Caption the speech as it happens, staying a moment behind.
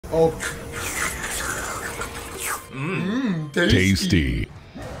Oh. Tasty.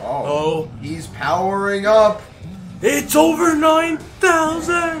 Oh, he's powering up. It's over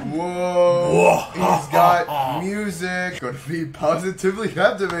 9,000. Whoa. He's got music. Going to be positively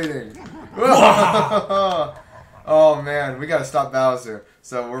captivating. Oh man, we gotta stop Bowser.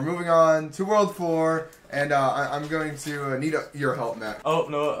 So we're moving on to World 4, and I'm going to need your help, Matt. Oh,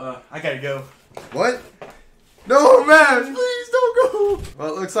 no, I gotta go. What? No, Matt, please don't go.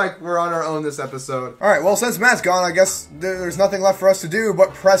 Well, it looks like we're on our own this episode. Alright, well, since Matt's gone, I guess there's nothing left for us to do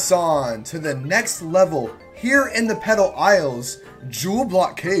but press on to the next level here in the Petal Isles, Jewel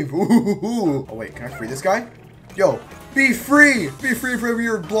Block Cave. Ooh. Oh, wait, can I free this guy? Yo, be free! Be free from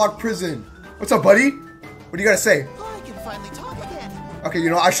your block prison. What's up, buddy? What do you gotta say? Oh, I can finally talk again. Okay,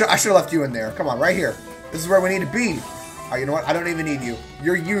 you know, I should have left you in there. Come on, right here. This is where we need to be. Alright, you know what? I don't even need you.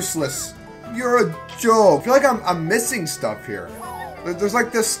 You're useless. You're a joke. I feel like I'm missing stuff here. There's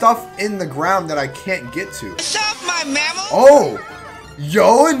like this stuff in the ground that I can't get to. What's up, my mammal? Oh!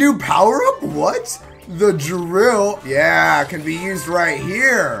 Yo, a new power-up? What? The drill. Yeah, can be used right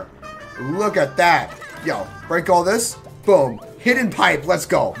here. Look at that. Yo, break all this. Boom. Hidden pipe. Let's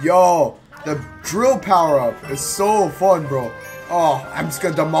go. Yo, the drill power-up is so fun, bro. Oh, I'm just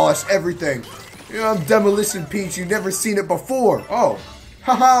gonna demolish everything. Yeah, I'm Demolition Peach. You've never seen it before. Oh.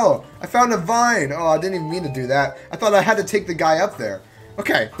 Haha, I found a vine. Oh, I didn't even mean to do that. I thought I had to take the guy up there.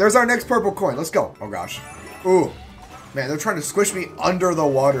 Okay, there's our next purple coin. Let's go. Oh, gosh. Ooh. Man, they're trying to squish me under the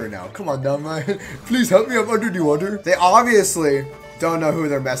water now. Come on, dumb man. Please help me up under the water. They obviously don't know who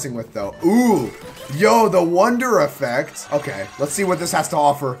they're messing with, though. Ooh. Yo, the wonder effect. Okay, let's see what this has to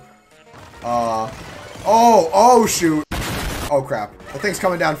offer. Oh, shoot. Oh, crap. The thing's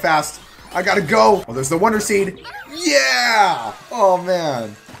coming down fast. I gotta go. Oh, there's the wonder seed. Yeah! Oh,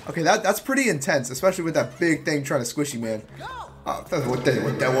 man. Okay, that's pretty intense, especially with that big thing trying to squish you, man. Oh,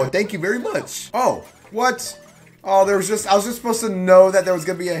 well, thank you very much. Oh, what? Oh, I was just supposed to know that there was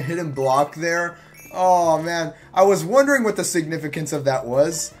gonna be a hidden block there. Oh, man. I was wondering what the significance of that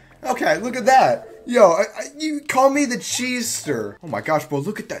was. Okay, look at that. Yo, you call me the cheesester. Oh my gosh, bro,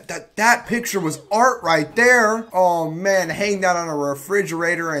 look at that. That picture was art right there. Oh man, hang that on a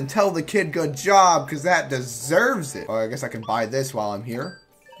refrigerator and tell the kid good job, because that deserves it. Oh, I guess I can buy this while I'm here.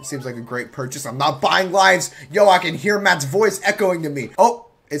 It seems like a great purchase. I'm not buying lives. Yo, I can hear Matt's voice echoing to me. Oh,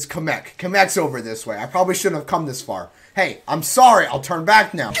 it's Kamek. Kamek's over this way. I probably shouldn't have come this far. Hey, I'm sorry. I'll turn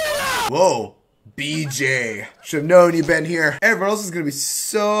back now. Whoa. BJ. Should have known you've been here. Everyone else is going to be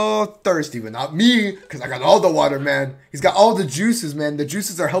so thirsty, but not me, because I got all the water, man. He's got all the juices, man. The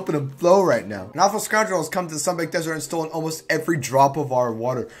juices are helping him flow right now. An awful scoundrel has come to the Sunbaked Desert and stolen almost every drop of our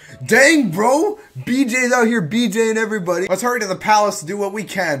water. Dang, bro. BJ's out here BJing everybody. Let's hurry to the palace to do what we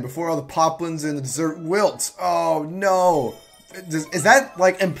can before all the poplins in the desert wilt. Oh, no. Is that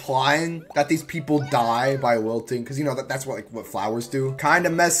like implying that these people die by wilting? Because you know that's what flowers do. Kind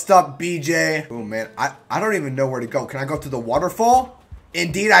of messed up, BJ. Oh man, I don't even know where to go. Can I go to the waterfall?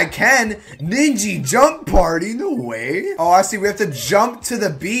 Indeed I can. Ninji jump party, no way. Oh, I see. We have to jump to the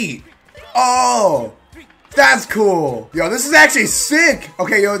beat. Oh, that's cool. Yo, this is actually sick.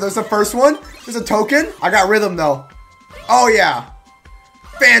 Okay, yo, there's the first one. There's a token. I got rhythm though. Oh yeah,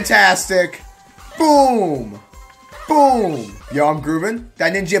 fantastic. Boom. Boom! Yo, I'm grooving.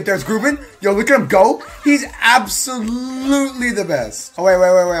 That ninja up there is grooving. Yo, look at him go. He's absolutely the best. Oh, wait.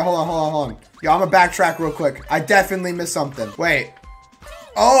 Hold on. Yo, I'm gonna backtrack real quick. I definitely missed something. Wait.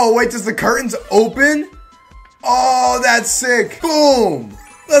 Oh, wait, does the curtains open? Oh, that's sick. Boom!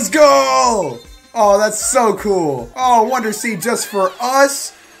 Let's go! Oh, that's so cool. Oh, Wonder Seed just for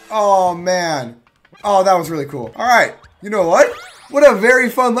us. Oh, man. Oh, that was really cool. All right. You know what? What a very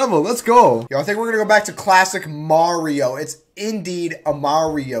fun level. Let's go. Yo, I think we're going to go back to classic Mario. It's indeed a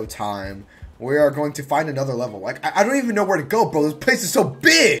Mario time. We are going to find another level. Like, I don't even know where to go, bro. This place is so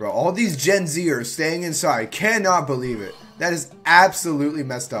big. Bro, all these Gen Zers staying inside. Cannot believe it. That is absolutely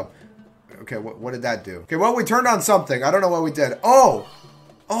messed up. Okay, what did that do? Okay, well, we turned on something. I don't know what we did. Oh,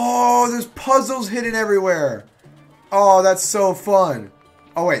 there's puzzles hidden everywhere. Oh, that's so fun.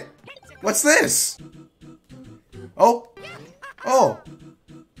 Oh, wait. What's this? Oh.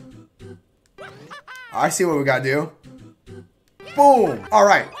 I see what we gotta do. Boom.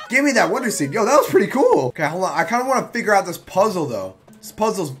 Alright, give me that Wonder Seed. Yo, that was pretty cool. Okay, hold on. I kind of want to figure out this puzzle, though. This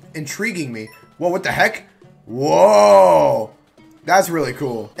puzzle's intriguing me. Whoa, what the heck? Whoa. That's really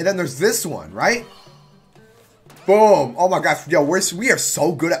cool. And then there's this one, right? Boom. Oh my gosh. Yo, we are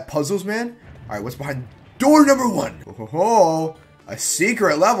so good at puzzles, man. Alright, what's behind door number 1? Oh, a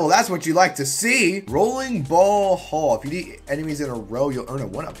secret level, that's what you like to see. Rolling Ball Hall. If you beat enemies in a row, you'll earn a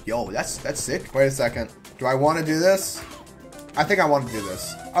 1-up. Yo, that's sick. Wait a second. Do I want to do this? I think I want to do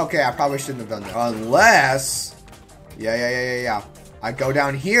this. Okay, I probably shouldn't have done that. Unless... Yeah. I go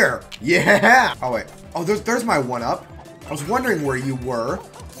down here. Yeah! Oh, wait. Oh, there's my one-up. I was wondering where you were.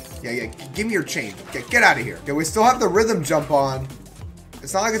 Yeah. Give me your chain. Okay, get out of here. Okay, we still have the rhythm jump on.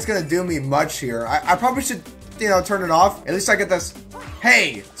 It's not like it's going to do me much here. I probably should, you know, turn it off. At least I get this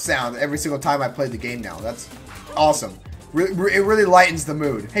hey sound every single time I play the game now. That's awesome. It really lightens the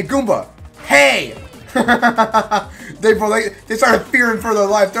mood. Hey, Goomba. Hey! They started fearing for their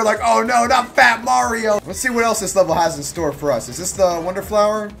life. They're like, oh no, not Fat Mario. Let's see what else this level has in store for us. Is this the Wonder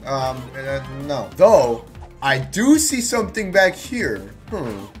Flower? No. Though, I do see something back here.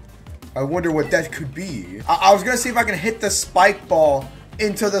 I wonder what that could be. I was gonna see if I can hit the spike ball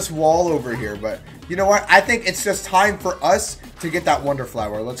into this wall over here, but you know what? I think it's just time for us to get that Wonder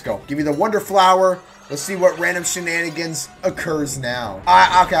Flower. Let's go. Give me the Wonder Flower. Let's see what random shenanigans occurs now.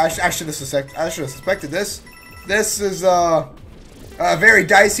 Okay, I should have suspected this. This is a very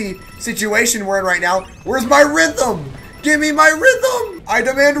dicey situation we're in right now. Where's my rhythm? Give me my rhythm! I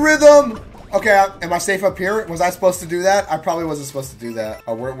demand rhythm! Okay, am I safe up here? Was I supposed to do that? I probably wasn't supposed to do that.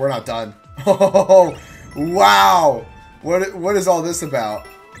 Oh, we're not done. Oh, wow. What is all this about?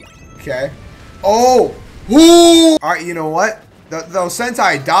 Okay. Oh! Ooh! Alright, you know what? Though since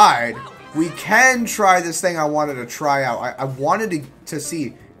I died, we can try this thing I wanted to try out. I wanted to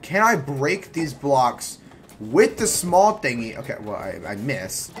see, can I break these blocks with the small thingy? Okay, well, I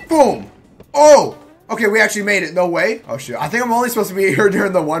missed. Boom! Oh! Okay, we actually made it. No way. Oh, shit. I think I'm only supposed to be here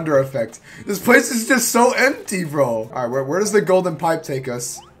during the Wonder Effect. This place is just so empty, bro. All right, where does the golden pipe take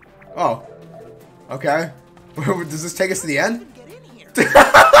us? Oh. Okay. Does this take us to the end? We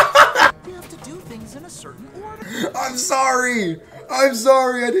have to do things in a certain order. I'm sorry. I'm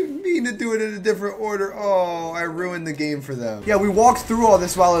sorry. I didn't mean to do it in a different order. Oh, I ruined the game for them. Yeah, we walked through all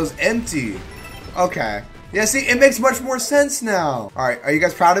this while it was empty. Okay. Yeah, see, it makes much more sense now. All right, are you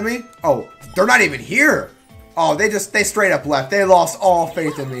guys proud of me? Oh, they're not even here. Oh, they straight up left. They lost all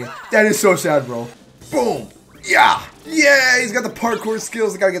faith in me. That is so sad, bro. Boom. Yeah. Yeah, he's got the parkour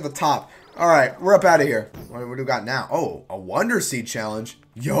skills. I gotta get the top. All right, we're up out of here. What do we got now? Oh, a Wonder Seed challenge.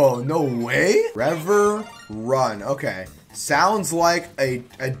 Yo, no way. Revver Run. Okay. Sounds like a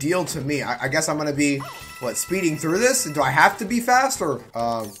deal to me. I guess I'm gonna be, what, speeding through this? Do I have to be fast or,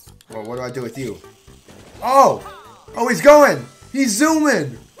 what do I do with you? Oh, he's going. He's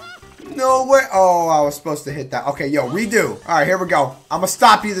zooming. No way. Oh, I was supposed to hit that. Okay, yo, redo. All right, here we go. I'm gonna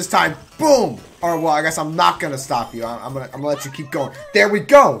stop you this time. Boom. Or well, I guess I'm not gonna stop you. I'm gonna let you keep going. There we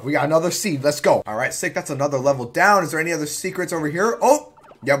go. We got another seed. Let's go. All right, sick. That's another level down. Is there any other secrets over here? Oh,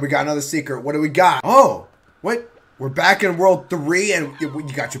 yeah, we got another secret. What do we got? Oh, what? We're back in World 3, and you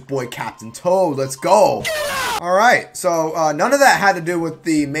got your boy Captain Toad. Let's go. All right, so none of that had to do with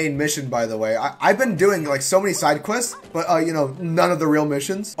the main mission, by the way. I've been doing like so many side quests, but you know, none of the real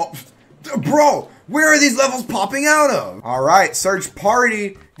missions. Oh, bro, where are these levels popping out of? All right, search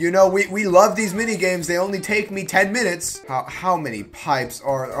party. You know, we love these mini games. They only take me 10 minutes. How many pipes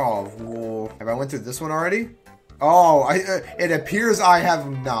are? Oh, whoa. Have I went through this one already? Oh, it appears I have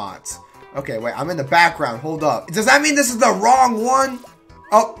not. Okay, wait, I'm in the background. Hold up. Does that mean this is the wrong one?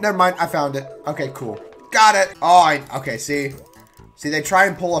 Oh, never mind. I found it. Okay, cool. Got it. Oh, okay, see? See, they try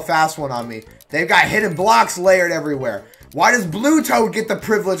and pull a fast one on me. They've got hidden blocks layered everywhere. Why does Blue Toad get the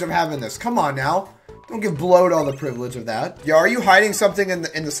privilege of having this? Come on now. Don't give Bloat all the privilege of that. Yo, are you hiding something in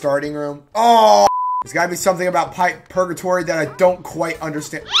the starting room? Oh, there's gotta be something about pipe purgatory that I don't quite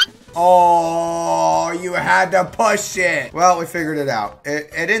understand. Oh, you had to push it. Well, we figured it out.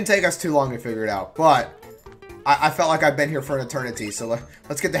 It didn't take us too long to figure it out, but I felt like I've been here for an eternity, so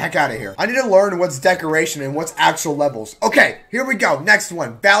let's get the heck out of here. I need to learn what's decoration and what's actual levels. Okay, here we go. Next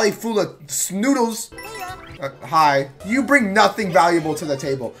one. Valley Fulla Snootles. Hi. You bring nothing valuable to the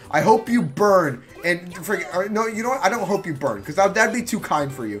table. I hope you burn. And no, you know what? I don't hope you burn, because that'd be too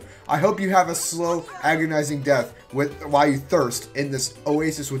kind for you. I hope you have a slow, agonizing death while you thirst in this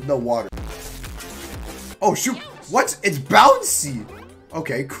oasis with no water. Oh, shoot. What? It's bouncy.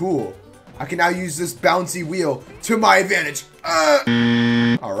 Okay, cool. I can now use this bouncy wheel to my advantage.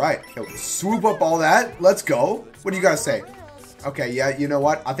 All right. Yo, swoop up all that. Let's go. What do you guys say? Okay, yeah, you know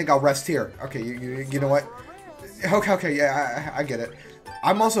what? I think I'll rest here. Okay, you know what? Okay, yeah, I get it.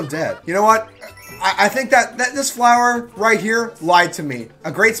 I'm also dead. You know what? I think that this flower right here lied to me.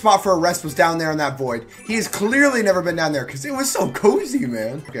 A great spot for a rest was down there in that void. He's clearly never been down there because it was so cozy,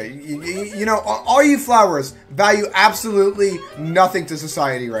 man. Okay, you know, all you flowers value absolutely nothing to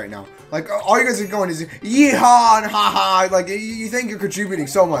society right now. Like, all you guys are going is yeehaw and ha-ha. Like, you think you're contributing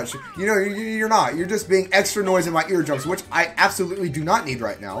so much. You know, you're not. You're just being extra noise in my eardrums, which I absolutely do not need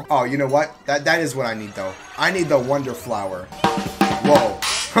right now. Oh, you know what? That is what I need, though. I need the Wonder Flower.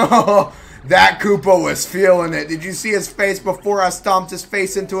 Whoa. That Koopa was feeling it. Did you see his face before I stomped his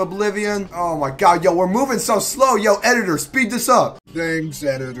face into oblivion? Oh my god, yo, we're moving so slow. Yo, editor, speed this up. Thanks,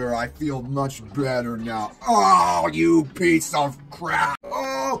 editor. I feel much better now. Oh, you piece of crap.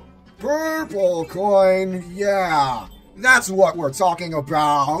 Oh, purple coin. Yeah, that's what we're talking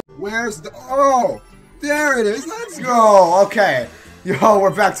about. Where's the... Oh, there it is. Let's go. Okay. Yo,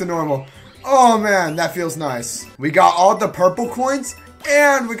 we're back to normal. Oh, man, that feels nice. We got all the purple coins.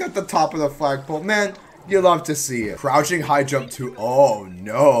 And we got the top of the flagpole. Man, you love to see it. Crouching high jump to, oh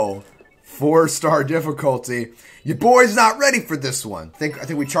no, 4-star difficulty. Your boy's not ready for this one. I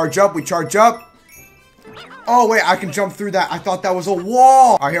think we charge up, Oh wait, I can jump through that. I thought that was a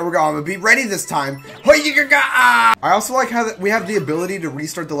wall. All right, here we go. I'm gonna be ready this time. I also like how we have the ability to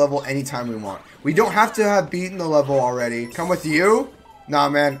restart the level anytime we want. We don't have to have beaten the level already. Come with you? Nah,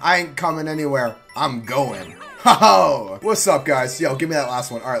 man, I ain't coming anywhere. I'm going. Ho! What's up, guys? Yo, give me that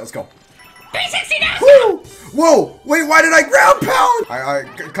last one. All right, let's go. 369! Woo! Whoa! Wait, why did I ground pound? I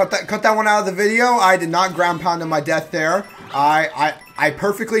cut that one out of the video. I did not ground pound to my death there. I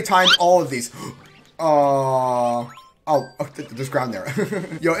perfectly timed all of these. Oh, there's ground there.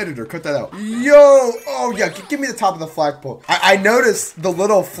 Yo, editor, cut that out. Yo! Oh, yeah, give me the top of the flagpole. I noticed the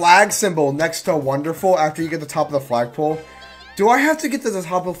little flag symbol next to wonderful after you get the top of the flagpole. Do I have to get to the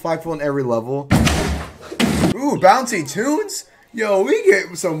top of the flagpole in every level? Ooh, Bouncy Tunes? Yo, we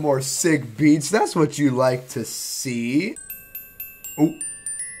get some more sick beats. That's what you like to see. Ooh.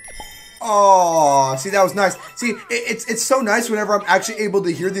 Oh, see, that was nice. See, it's so nice whenever I'm actually able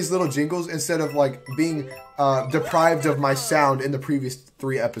to hear these little jingles instead of, like, being deprived of my sound in the previous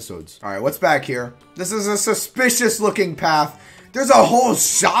 3 episodes. All right, what's back here? This is a suspicious-looking path. There's a whole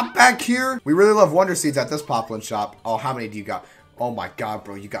shop back here. We really love Wonder Seeds at this Poplin shop. Oh, how many do you got? Oh, my God,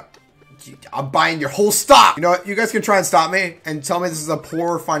 bro, you got... I'm buying your whole stock. You know what? You guys can try and stop me and tell me this is a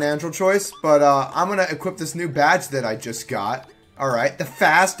poor financial choice, but I'm gonna equip this new badge that I just got. All right, the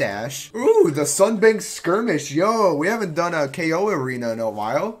Fast Dash. Ooh, the Sunbaked Skirmish. Yo, we haven't done a KO arena in a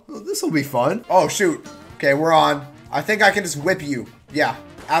while. Well, this will be fun. Oh, shoot. Okay, we're on. I think I can just whip you. Yeah,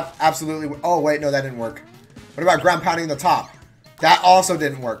 absolutely. Oh, wait, no, that didn't work. What about ground pounding the top? That also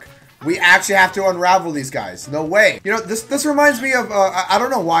didn't work. We actually have to unravel these guys. No way. You know, this reminds me of, I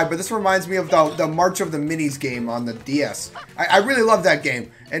don't know why, but this reminds me of the March of the Minis game on the DS. I really love that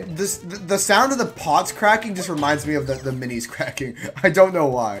game. And the sound of the pots cracking just reminds me of the Minis cracking. I don't know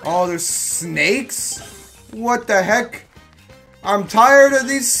why. Oh, there's snakes? What the heck? I'm tired of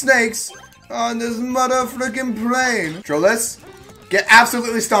these snakes on this motherfucking plane. Trollis? Get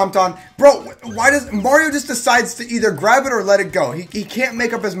absolutely stomped on. Bro, why does Mario just decides to either grab it or let it go? He can't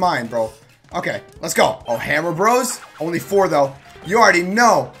make up his mind, bro. Okay, let's go. Oh, Hammer Bros? Only 4, though. You already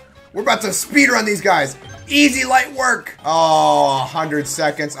know. We're about to speedrun these guys. Easy, light work. Oh, 100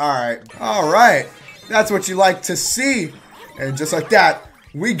 seconds. All right. All right. That's what you like to see. And just like that,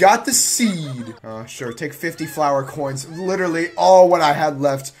 we got the seed. Sure, take 50 flower coins. Literally all what I had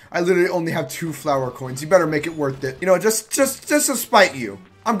left. I literally only have 2 flower coins. You better make it worth it. You know, just to spite you.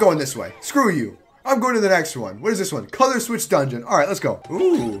 I'm going this way. Screw you. I'm going to the next one. What is this one? Color Switch Dungeon. All right, let's go.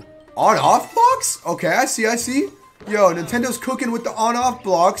 Ooh, on-off blocks? Okay, I see. Yo, Nintendo's cooking with the on-off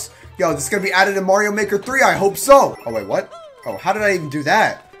blocks. Yo, this is going to be added in Mario Maker 3. I hope so. Oh, wait, what? Oh, how did I even do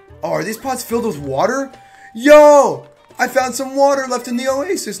that? Oh, are these pots filled with water? Yo! I found some water left in the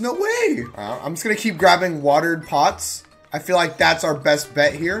oasis. No way. I'm just going to keep grabbing watered pots. I feel like that's our best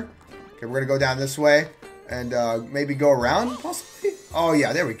bet here. Okay, we're going to go down this way and maybe go around, possibly. Oh,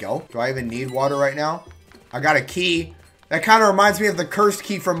 yeah, there we go. Do I even need water right now? I got a key. That kind of reminds me of the cursed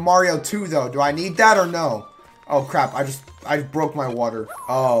key from Mario 2, though. Do I need that or no? Oh, crap. I broke my water.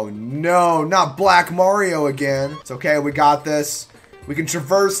 Oh, no. Not Black Mario again. It's okay. We got this. We can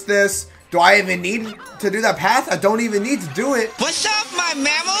traverse this. Do I even need to do that path? I don't even need to do it. What's up, my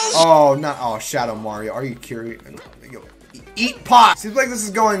mammals? Oh, not. Oh, Shadow Mario. Are you curious? Yo, eat pot. Seems like this is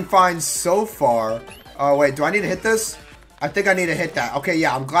going fine so far. Oh, wait. Do I need to hit this? I think I need to hit that. Okay,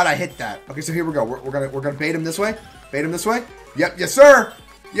 yeah. I'm glad I hit that. Okay, so here we go. We're gonna bait him this way. Bait him this way. Yep. Yes, sir.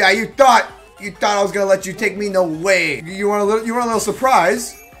 Yeah, you thought I was gonna let you take me? No way. You want a little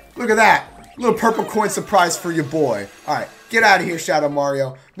surprise? Look at that. Little purple coin surprise for your boy. All right. Get out of here, Shadow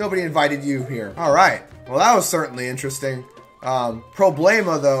Mario. Nobody invited you here. All right. Well, that was certainly interesting.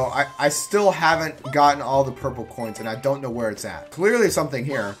 Problema, though, I still haven't gotten all the purple coins, and I don't know where it's at. Clearly something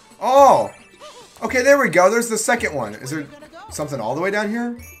here. Oh! Okay, there we go. There's the second one. Is there... something all the way down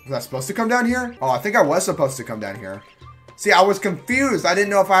here? Was I supposed to come down here? Oh, I think I was supposed to come down here. See, I was confused. I didn't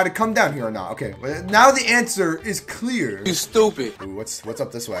know if I had to come down here or not. Okay, well, now the answer is clear. You stupid. Ooh, what's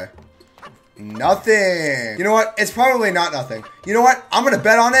up this way? Nothing. You know what? It's probably not nothing. You know what? I'm going to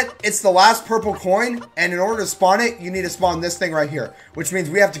bet on it. It's the last purple coin. And in order to spawn it, you need to spawn this thing right here. Which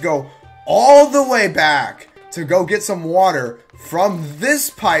means we have to go all the way back to go get some water from this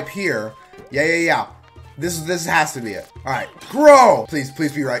pipe here. Yeah. This has to be it. All right, grow. Please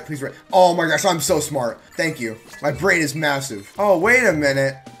be right. Please be right. Oh my gosh, I'm so smart. Thank you. My brain is massive. Oh, wait a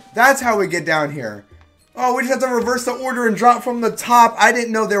minute. That's how we get down here. Oh, we just have to reverse the order and drop from the top. I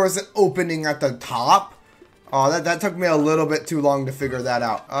didn't know there was an opening at the top. Oh, that took me a little bit too long to figure that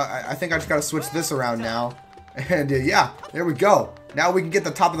out. I think I just got to switch this around now. And yeah, there we go. Now we can get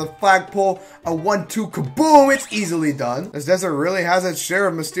the top of the flagpole. A 1-2 kaboom. It's easily done. This desert really has its share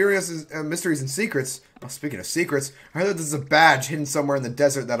of mysteries and secrets. Well, speaking of secrets, I heard that there's a badge hidden somewhere in the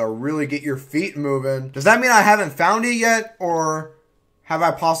desert that'll really get your feet moving. Does that mean I haven't found it yet? Or have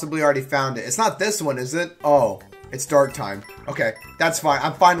I possibly already found it? It's not this one, is it? Oh, it's dark time. Okay, that's fine.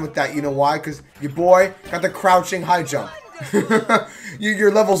 I'm fine with that. You know why? Because your boy got the crouching high jump.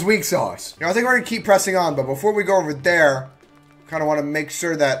 Your level's weak sauce. You know, I think we're going to keep pressing on. But before we go over there, kind of want to make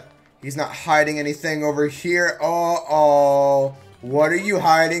sure that he's not hiding anything over here. Uh-oh. What are you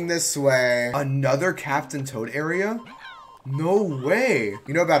hiding this way? Another Captain Toad area? No way.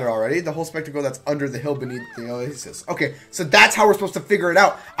 You know about it already. The whole spectacle that's under the hill beneath the oasis. Okay, so that's how we're supposed to figure it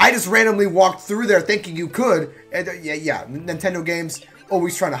out. I just randomly walked through there thinking you could. And yeah. Nintendo games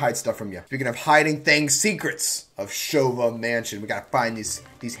always trying to hide stuff from you. Speaking of hiding things, secrets of Shova Mansion. We gotta find these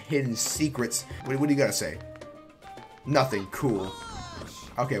hidden secrets. What do you gotta say? Nothing. Cool.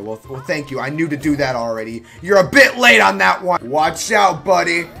 Okay, well, thank you. I knew to do that already. You're a bit late on that one. Watch out,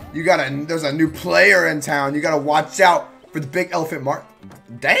 buddy. There's a new player in town. You gotta watch out for the big elephant mark.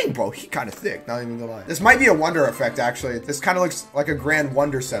 Dang, bro, he kind of thick. Not even gonna lie. This might be a wonder effect, actually. This kind of looks like a Grand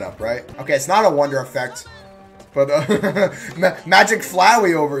Wonder setup, right? Okay, it's not a wonder effect, but Magic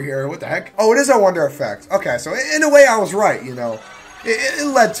Flowey over here. What the heck? Oh, it is a wonder effect. Okay, so in a way, I was right. You know, it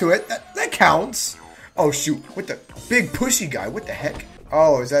led to it. That counts. Oh shoot! With the big pushy guy. What the heck?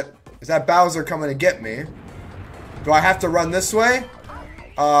 Oh, is that Bowser coming to get me? Do I have to run this way?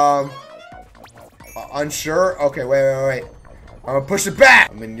 Unsure. Okay, wait. I'm gonna push it back.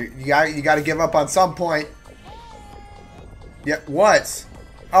 I mean, you got to give up on some point. Yeah. What?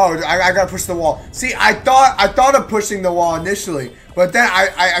 Oh, I gotta push the wall. See, I thought of pushing the wall initially, but then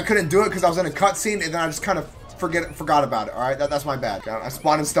I couldn't do it because I was in a cutscene, and then I just kind of forgot about it. All right, that's my bad. I'm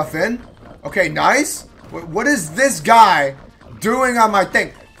spawning stuff in. Okay, nice. What is this guy doing on my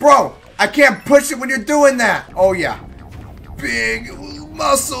thing? Bro, I can't push it when you're doing that. Oh, yeah. Big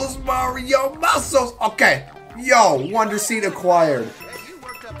muscles, Mario. Muscles. Okay. Yo, Wonder Seed acquired.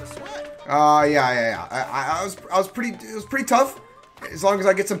 Yeah. It was pretty tough. As long as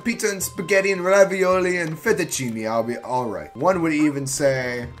I get some pizza and spaghetti and ravioli and fettuccine, I'll be all right. One would even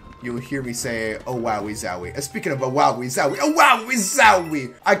say... You'll hear me say, oh wowie zowie. Speaking of oh wowie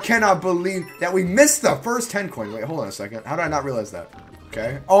zowie. I cannot believe that we missed the first 10 coin. Wait, hold on a second. How did I not realize that?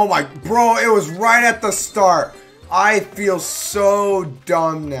 Okay. Oh my, bro, it was right at the start. I feel so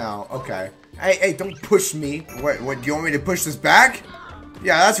dumb now. Okay. Hey, don't push me. What, do you want me to push this back?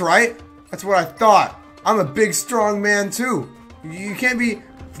 Yeah, that's right. That's what I thought. I'm a big, strong man too. You can't be,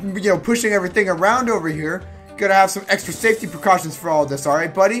 pushing everything around over here. Gotta have some extra safety precautions for all of this,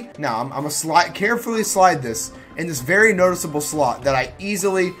 alright, buddy? Now, I'm gonna carefully slide this in this very noticeable slot that I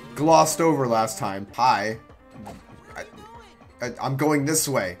easily glossed over last time. Hi. I'm going this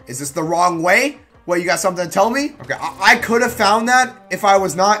way. Is this the wrong way? What, you got something to tell me? Okay, I could have found that if I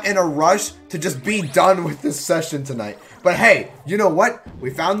was not in a rush to just be done with this session tonight. But hey, you know what?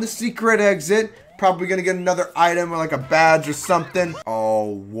 We found the secret exit. Probably gonna get another item or like a badge or something. Oh,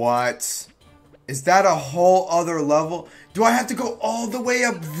 what? Is that a whole other level? Do I have to go all the way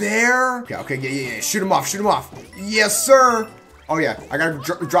up there? Okay, yeah. Shoot him off. Yes, sir. Oh, yeah. I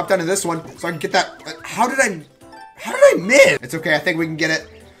gotta drop down to this one so I can get that. How did I miss? It's okay. I think we can get it.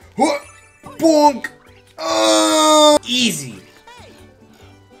 Bonk. Easy.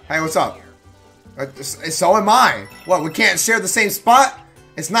 Hey, what's up? So am I. What, we can't share the same spot?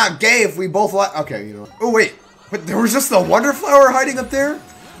 It's not gay if we both like. Okay, you know. Oh, wait. But there was just the Wonder Flower hiding up there?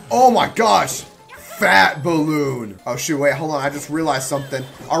 Oh, my gosh. Fat balloon. Oh shoot, wait, hold on. I just realized something.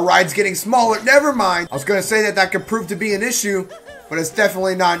 Our ride's getting smaller. Never mind. I was gonna say that could prove to be an issue, but it's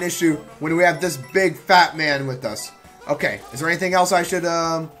definitely not an issue when we have this big fat man with us. Okay, is there anything else I should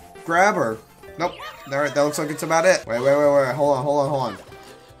grab or? Nope. Alright, that looks like it's about it. Wait. Hold on.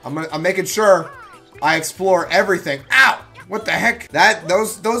 I'm making sure I explore everything. Ow! What the heck?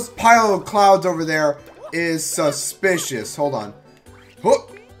 Those pile of clouds over there is suspicious. Hold on. Oh,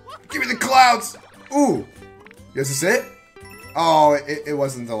 give me the clouds. Ooh. Is this it? Oh, it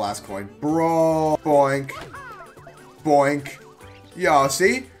wasn't the last coin. Bro. Boink. Boink. Yo,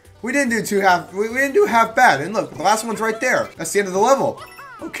 see? We didn't do we didn't do half bad. And look, the last one's right there. That's the end of the level.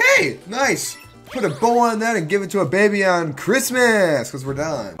 Okay, nice. Put a bow on that and give it to a baby on Christmas, because we're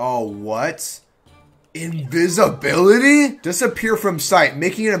done. Oh, what? Invisibility? Disappear from sight,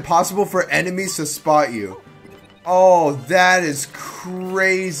 making it impossible for enemies to spot you. Oh, that is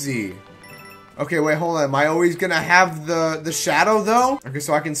crazy. Okay, wait, hold on. Am I always gonna have the shadow, though? Okay,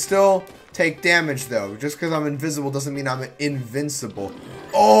 so I can still take damage, though. Just because I'm invisible doesn't mean I'm invincible.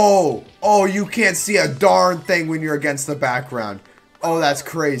 Oh, you can't see a darn thing when you're against the background. Oh, that's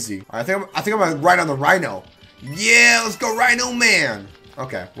crazy. I think I'm gonna ride on the Rhino. Yeah, let's go Rhino Man.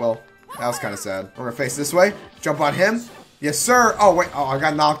 Okay, well, that was kind of sad. We're gonna face this way. Jump on him. Yes, sir. Oh, wait. Oh, I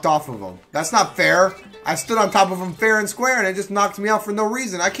got knocked off of him. That's not fair. I stood on top of him fair and square, and it just knocked me out for no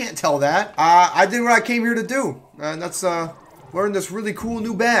reason. I can't tell that. I did what I came here to do. And that's, learn this really cool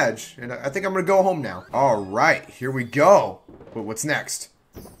new badge. And I think I'm gonna go home now. All right, here we go. But what's next?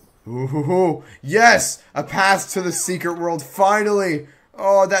 Ooh, yes! A path to the secret world, finally!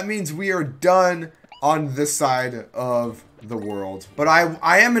 Oh, that means we are done on this side of the world. But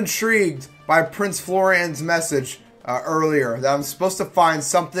I am intrigued by Prince Florian's message earlier, that I'm supposed to find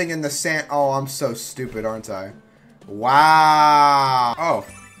something in the sand. Oh, I'm so stupid, aren't I? Wow! Oh,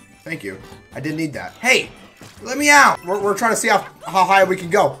 thank you. I didn't need that. Hey! Let me out! We're trying to see how high we can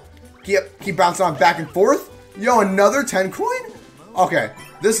go. Keep bouncing on back and forth. Yo, another 10 coin? Okay.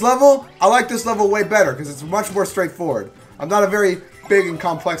 This level, I like this level way better because it's much more straightforward. I'm not a very big and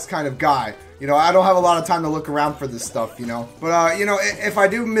complex kind of guy. You know, I don't have a lot of time to look around for this stuff, you know. But, you know, if I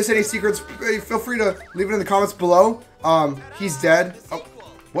do miss any secrets, feel free to leave it in the comments below. He's dead. Oh,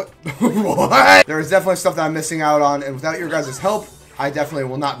 what? What? There is definitely stuff that I'm missing out on, and without your guys' help, I definitely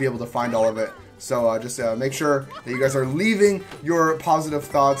will not be able to find all of it. So just make sure that you guys are leaving your positive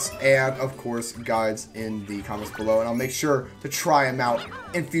thoughts and, of course, guides in the comments below. And I'll make sure to try them out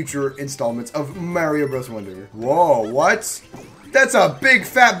in future installments of Mario Bros. Wonder. Whoa, what? That's a big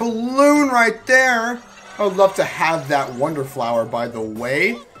fat balloon right there. I would love to have that Wonder Flower, by the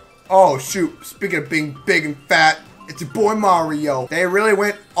way. Oh, shoot. Speaking of being big and fat, it's your boy Mario. They really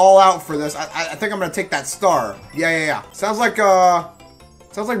went all out for this. I think I'm going to take that star. Yeah. Sounds like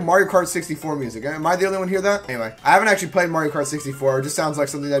Mario Kart 64 music. Am I the only one hear that? Anyway, I haven't actually played Mario Kart 64. It just sounds like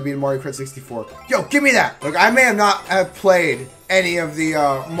something that'd be in Mario Kart 64. Yo, give me that! Look, I may have not have played any of the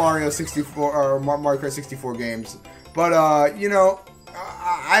Mario 64 or Mario Kart 64 games, but you know,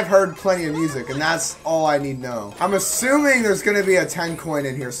 I've heard plenty of music, and that's all I need to know. I'm assuming there's gonna be a 10 coin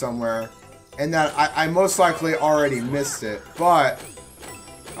in here somewhere, and that I most likely already missed it, but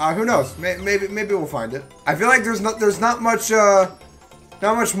who knows? Maybe we'll find it. I feel like there's not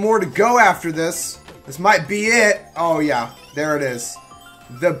much more to go after this. This might be it. Oh yeah, there it is.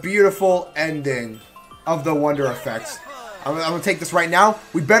 The beautiful ending of the Wonder Effect. I'm gonna take this right now.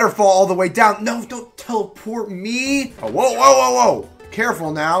 We better fall all the way down. No, don't teleport me. Oh, whoa.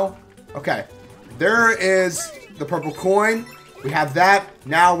 Careful now. Okay, there is the purple coin. We have that.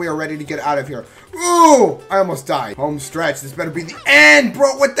 Now we are ready to get out of here. Ooh, I almost died. Home stretch. This better be the end,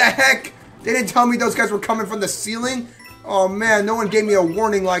 bro. What the heck? They didn't tell me those guys were coming from the ceiling. Oh man, no one gave me a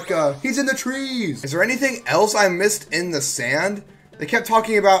warning like, he's in the trees. Is there anything else I missed in the sand? They kept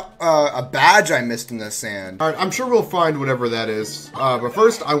talking about a badge I missed in the sand. All right, I'm sure we'll find whatever that is. But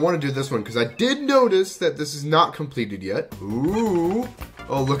first, I want to do this one because I did notice that this is not completed yet. Ooh.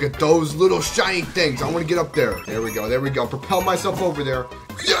 Oh, look at those little shiny things. I want to get up there. There we go. Propel myself over there.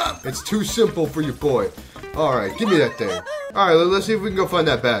 Yeah! It's too simple for your boy. All right, give me that thing. All right, let's see if we can go find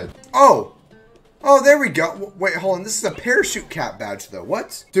that badge. Oh, there we go. Wait, hold on. This is a parachute cap badge, though.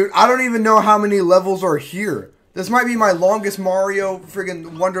 What? Dude, I don't even know how many levels are here. This might be my longest Mario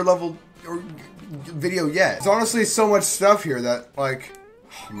friggin' Wonder level video yet. There's honestly so much stuff here that, like,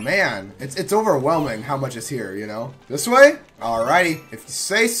 oh, man, it's overwhelming how much is here, you know? This way? Alrighty, if you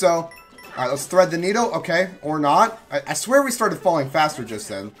say so. All right, let's thread the needle. Okay, or not. I swear we started falling faster just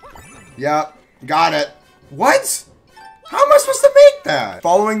then. Yep, got it. What? How am I supposed to make that?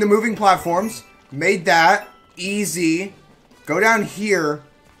 Following the moving platforms. Made that. Easy. Go down here.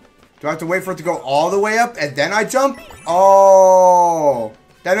 Do I have to wait for it to go all the way up and then I jump? Oh,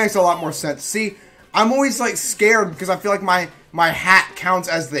 that makes a lot more sense. See, I'm always like scared because I feel like my hat counts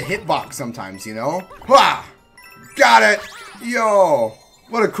as the hitbox sometimes, you know? Wah! Got it. Yo,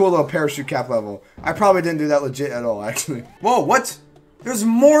 what a cool little parachute cap level. I probably didn't do that legit at all, actually. Whoa, what? There's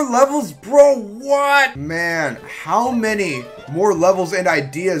more levels, bro. What? Man, how many more levels and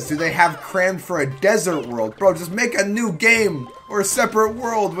ideas do they have crammed for a desert world? Bro, just make a new game or a separate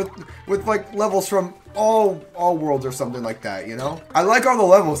world with like levels from all worlds or something like that, you know? I like all the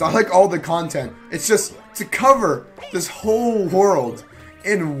levels. I like all the content. It's just to cover this whole world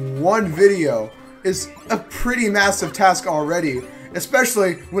in one video is a pretty massive task already,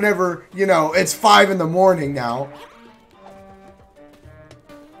 especially whenever, you know, it's 5 in the morning now.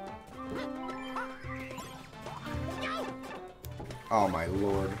 Oh my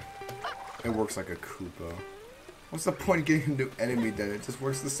lord. It works like a Koopa. What's the point of getting a new enemy then? It just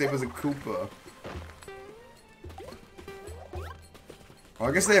works the same as a Koopa. Oh,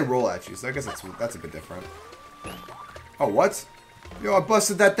 I guess they roll at you, so I guess that's a bit different. Oh, what? Yo, I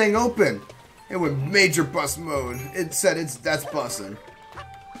busted that thing open! It went major bust mode. It said that's busting.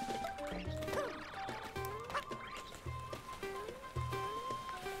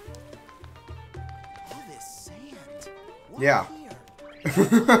 All this sand. What Yeah. here?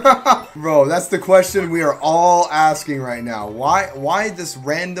 Bro, that's the question we are all asking right now. Why this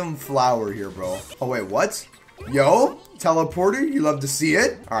random flower here, bro? Oh wait, what? Yo, teleporter, you love to see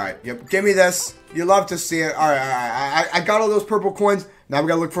it? Alright, yep, give me this. You love to see it. Alright, I got all those purple coins. Now we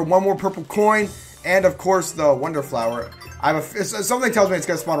gotta look for one more purple coin. And of course the wonder flower. Something tells me it's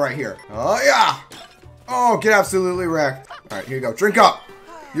gonna spawn right here. Oh yeah! Oh, get absolutely wrecked. Alright, here you go. Drink up.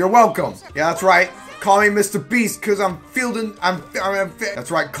 You're welcome. Yeah, that's right. Call me Mr. Beast because I'm fielding.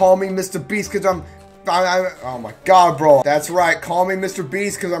 That's right. Call me Mr. Beast because oh my god, bro. That's right. Call me Mr.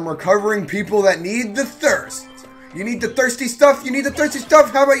 Beast because I'm recovering people that need the thirst. You need the thirsty stuff? You need the thirsty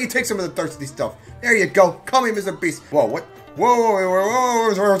stuff? How about you take some of the thirsty stuff? There you go. Call me Mr. Beast. Whoa, what? Whoa,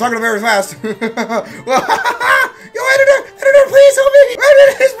 we're talking very fast. Yo, editor, please help me.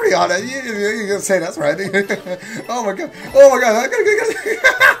 It's pretty honest. You gotta say that's right. Oh my god. Oh my god. I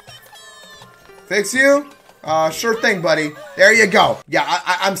gotta. Fix you? Sure thing, buddy. There you go. Yeah,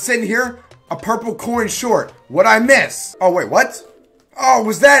 I'm sitting here, a purple coin short. What'd I miss? Oh, wait, what? Oh,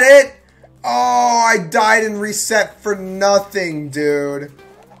 was that it? Oh, I died and reset for nothing, dude.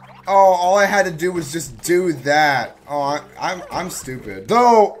 Oh, all I had to do was just do that. Oh, I'm stupid.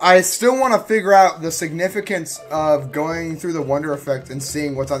 Though, I still want to figure out the significance of going through the wonder effect and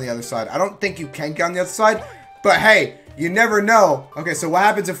seeing what's on the other side. I don't think you can get on the other side, but hey, you never know. Okay, so what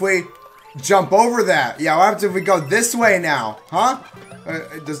happens if we jump over that? Yeah, what happens if we go this way now? Huh?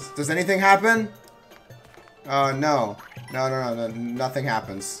 Does anything happen? No. No, nothing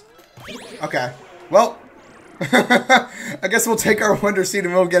happens. Okay, well, I guess we'll take our wonder seed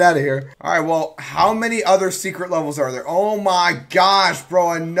and we'll get out of here. Alright, well, how many other secret levels are there? Oh my gosh,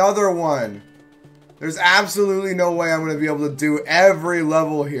 bro, another one. There's absolutely no way I'm going to be able to do every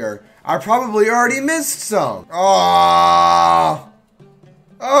level here. I probably already missed some. Oh.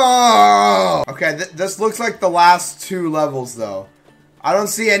 Okay, this looks like the last 2 levels, though. I don't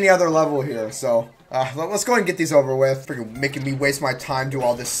see any other level here, so let's go ahead and get these over with. Freaking making me waste my time do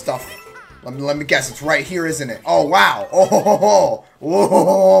all this stuff. Let me guess, it's right here, isn't it? Oh wow!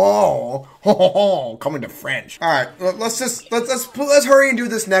 Oh, coming to French. All right, let's hurry and do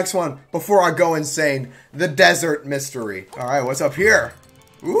this next one before I go insane. The desert mystery. All right, what's up here?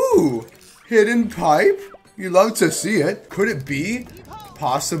 Ooh, hidden pipe. You love to see it. Could it be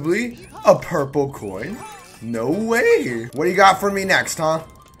possibly a purple coin? No way. What do you got for me next, huh?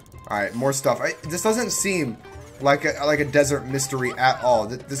 All right, more stuff. This doesn't seem like a desert mystery at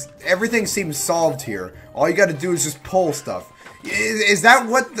all. Everything seems solved here. All you got to do is just pull stuff. Is that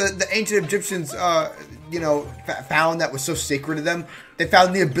what the ancient Egyptians, you know, found that was so sacred to them? They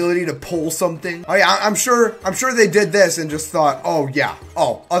found the ability to pull something. Oh yeah, I'm sure they did this and just thought, oh yeah,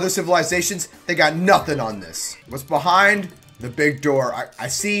 oh, other civilizations, they got nothing on this. What's behind the big door? I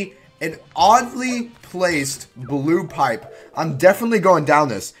see an oddly placed blue pipe. I'm definitely going down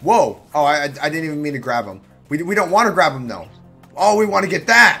this. Whoa! Oh, I didn't even mean to grab him. We don't want to grab him though. Oh, we want to get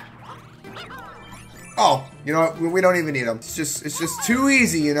that. Oh, you know what? We don't even need him. It's just too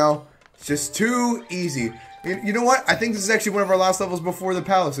easy, you know. It's just too easy. You know what? I think this is actually one of our last levels before the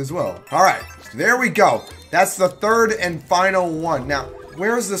palace as well. All right, there we go. That's the 3rd and final one. Now,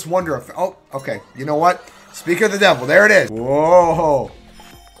 where is this wonder? Oh, okay. You know what? Speak of the devil. There it is. Whoa.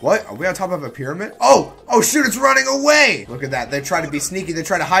 What? Are we on top of a pyramid? Oh shoot, it's running away. Look at that. They try to be sneaky. They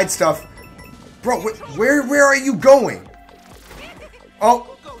try to hide stuff. Bro, where are you going?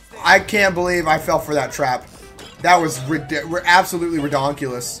 Oh, I can't believe I fell for that trap. That was absolutely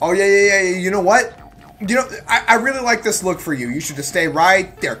ridiculous. Oh, yeah. You know what? You know, I really like this look for you. You should just stay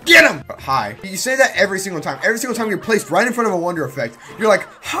right there. Get him! Hi. You say that every single time. Every single time you're placed right in front of a Wonder Effect, you're like,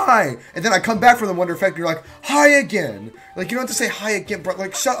 hi. And then I come back from the Wonder Effect and you're like, hi again. Like, you don't have to say hi again, bro.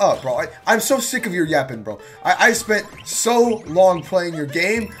 Like, shut up, bro. I'm so sick of your yapping, bro. I spent so long playing your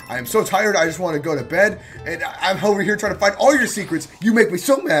game. I am so tired. I just want to go to bed. And I'm over here trying to find all your secrets. You make me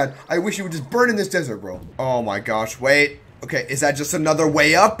so mad. I wish you would just burn in this desert, bro. Oh my gosh, wait. Okay, is that just another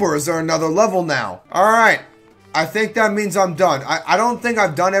way up, or is there another level now? Alright, I think that means I'm done. I don't think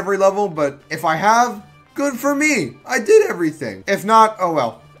I've done every level, but if I have, good for me. I did everything. If not, oh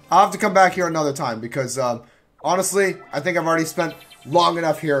well. I'll have to come back here another time, because, honestly, I think I've already spent long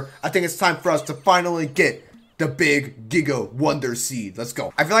enough here. I think it's time for us to finally get the big Giga Wonder Seed. Let's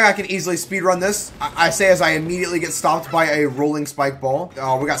go. I feel like I can easily speedrun this. I say as I immediately get stopped by a rolling spike ball.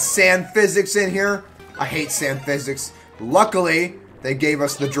 Oh, we got sand physics in here. I hate sand physics. Luckily, they gave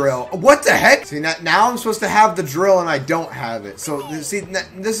us the drill. What the heck? See, now I'm supposed to have the drill and I don't have it. So, see,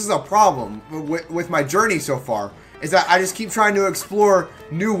 this is a problem with my journey so far. Is that I just keep trying to explore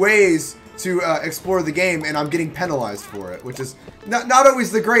new ways to explore the game and I'm getting penalized for it. Which is not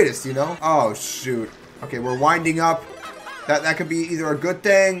always the greatest, you know? Oh, shoot. Okay, we're winding up. That could be either a good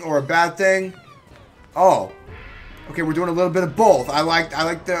thing or a bad thing. Oh. Okay, we're doing a little bit of both. I like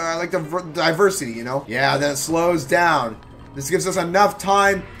the diversity, you know? Yeah, then it slows down. This gives us enough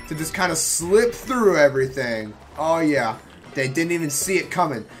time to just kind of slip through everything. Oh, yeah. They didn't even see it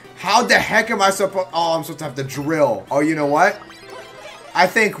coming. How the heck am I supposed... Oh, I'm supposed to have to drill. Oh, you know what? I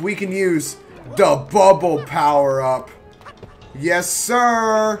think we can use the bubble power-up. Yes,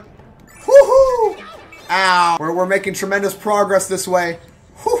 sir. Woohoo! Ow. We're making tremendous progress this way.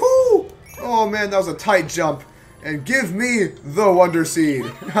 Woohoo! Oh, man, that was a tight jump. And give me the Wonder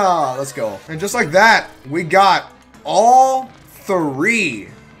Seed. Let's go. And just like that, we got all 3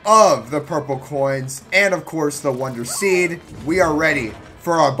 of the purple coins. And of course, the Wonder Seed. We are ready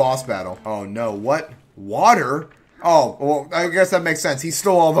for our boss battle. Oh no, what? Water? Oh, well, I guess that makes sense. He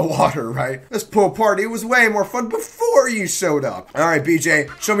stole all the water, right? This pool party was way more fun before you showed up. All right,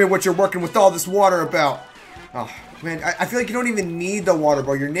 BJ, show me what you're working with all this water about. Oh, man, I feel like you don't even need the water,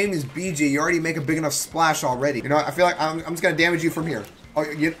 bro. Your name is BJ. You already make a big enough splash already. You know, I feel like I'm just gonna damage you from here. Oh,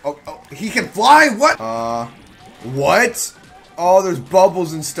 he can fly? What? What? Oh, there's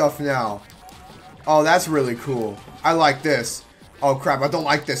bubbles and stuff now. Oh, that's really cool. I like this. Oh, crap, I don't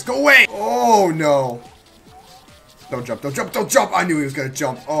like this. Go away! Oh, no. Don't jump, don't jump, don't jump! I knew he was gonna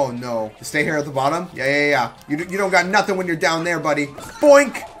jump. Oh, no. Stay here at the bottom? Yeah. You don't got nothing when you're down there, buddy.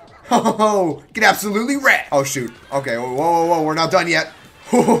 Boink! Oh, get absolutely wrecked. Oh, shoot. Okay, whoa, we're not done yet.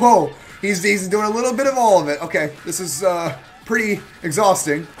 Oh, he's doing a little bit of all of it. Okay, this is pretty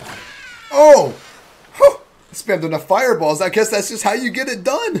exhausting. Oh, spammed enough fireballs. I guess that's just how you get it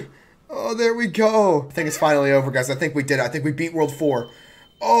done. Oh, there we go. I think it's finally over, guys. I think we did it. I think we beat World 4.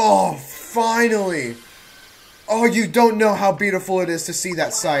 Oh, finally. Oh, you don't know how beautiful it is to see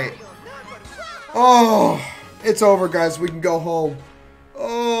that sight. Oh, it's over, guys. We can go home.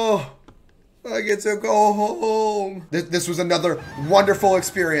 Oh, I get to go home. This was another wonderful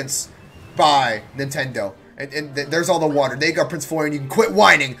experience by Nintendo. And there's all the water. There you go, Prince Foy, and you can quit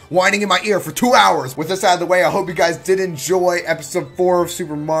whining in my ear for 2 hours. With this out of the way, I hope you guys did enjoy episode 4 of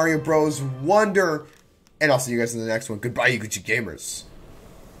Super Mario Bros. Wonder. And I'll see you guys in the next one. Goodbye, you Gucci gamers.